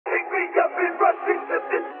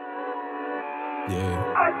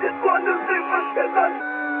Alright.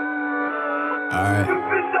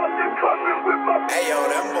 Hey yo,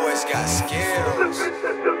 them boys got skills.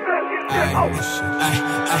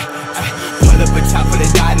 Pull up a chop for the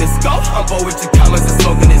die in the scope. I'm bored with your comments and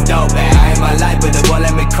smoking this dope. I ain't my life, but the boy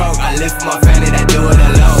let me croak. I live for my family that do it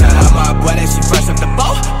alone. Shout out my boy that she fresh off the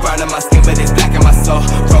boat. Brown in my skin, but it's black in my soul.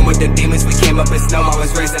 Run with the demons, we came up in snow. I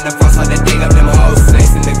was raised in the frost, like that thing up them hoes.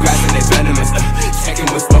 Snakes in the grass and they venomous. Checking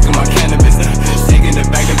with smoking my cannabis. Shaking the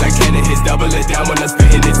bag of black cannon hits. Double it down when I'm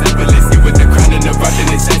spitting it's effortless. See with the crown and the rush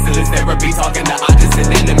and it's senseless. Never be talking to artists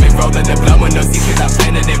and enemy. Rolling the blood with no secrets. I'm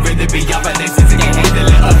planning it really be y'all, but they shit can't handle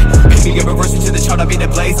it. Make me give a rush to the chart, I'll be the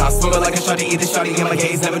blaze. I'm swimming like a shawty, eat a shawty in my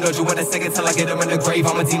gaze. Never know you what a second till I get him in the grave.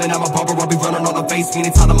 I'm a demon, I'm a barber, I'll be running on the face.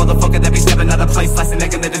 Meaning tell the motherfucker that be stepping out of place. Slicing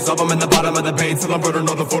neck and then dissolve him in the bottom of the bay. Till I'm burning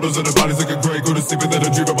all the photos of the bodies looking great. Go to sleep and then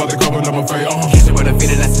I dream about the coming of my fate. Catch it with a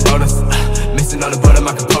feeling that's a bonus. Missing all the blood of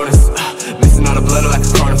my components. Missing all the blood like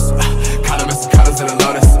a corners. Kinda missing colors in the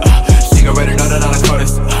lotus. She already know that I'm a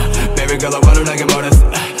tortoise. Baby girl, I want her like a motus.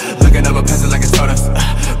 Looking at my pencil like a tortoise.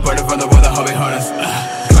 Burning from the world, the homie harness.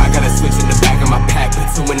 I got a switch in the back of my pack. Put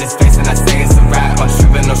two in his face and I say it's a rap. I'm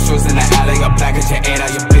stripping no shoes in the alley. I'm black as your ain't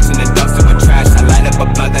out your bitch in the dumpster with trash. I light up a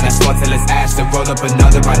blunt then I smoke till it's ash. Then roll up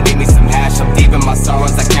another, I need me some hash. I'm deep in my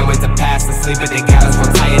sorrows, I can't wait to pass. Asleep at the gallows,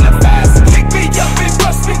 we're tying the fast. Pick me up and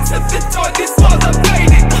rush me to the door, this all I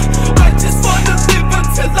made it. I just wanna live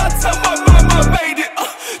until I tell my mom I made it.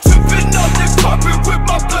 Tripping on the carpet with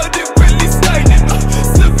my blood, it really staining.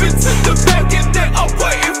 Slipping to the back and then I'm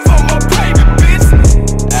waiting for my payment, bitch.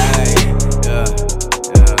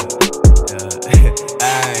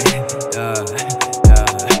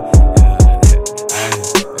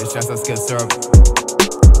 Shots on skip syrup.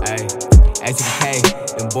 Ayy, ATK,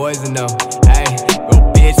 them boys in know. Ayy, go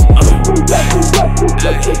bitch. Ayy,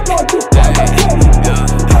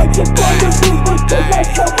 ayy, ayy,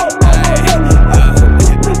 ayy, ayy.